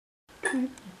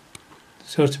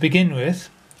So to begin with,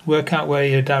 work out where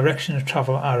your direction of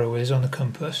travel arrow is on the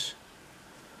compass.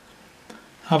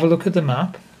 Have a look at the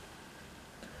map.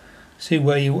 See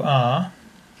where you are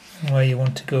and where you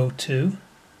want to go to.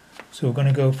 So we're going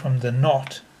to go from the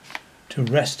knot to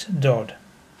rest dod.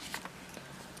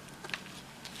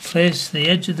 Place the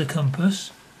edge of the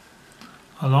compass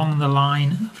along the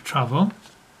line of travel.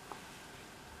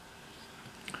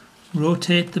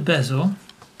 Rotate the bezel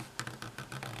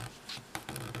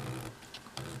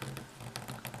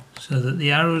so that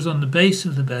the arrows on the base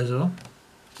of the bezel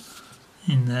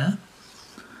in there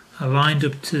are lined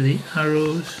up to the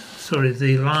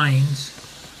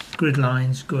grid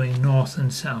lines going north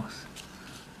and south.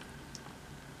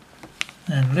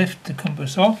 And lift the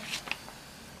compass off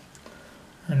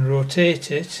and rotate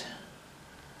it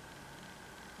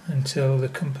until the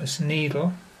compass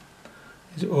needle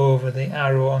is over the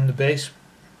arrow on the base,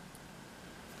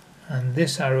 and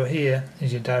this arrow here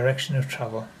is your direction of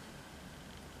travel.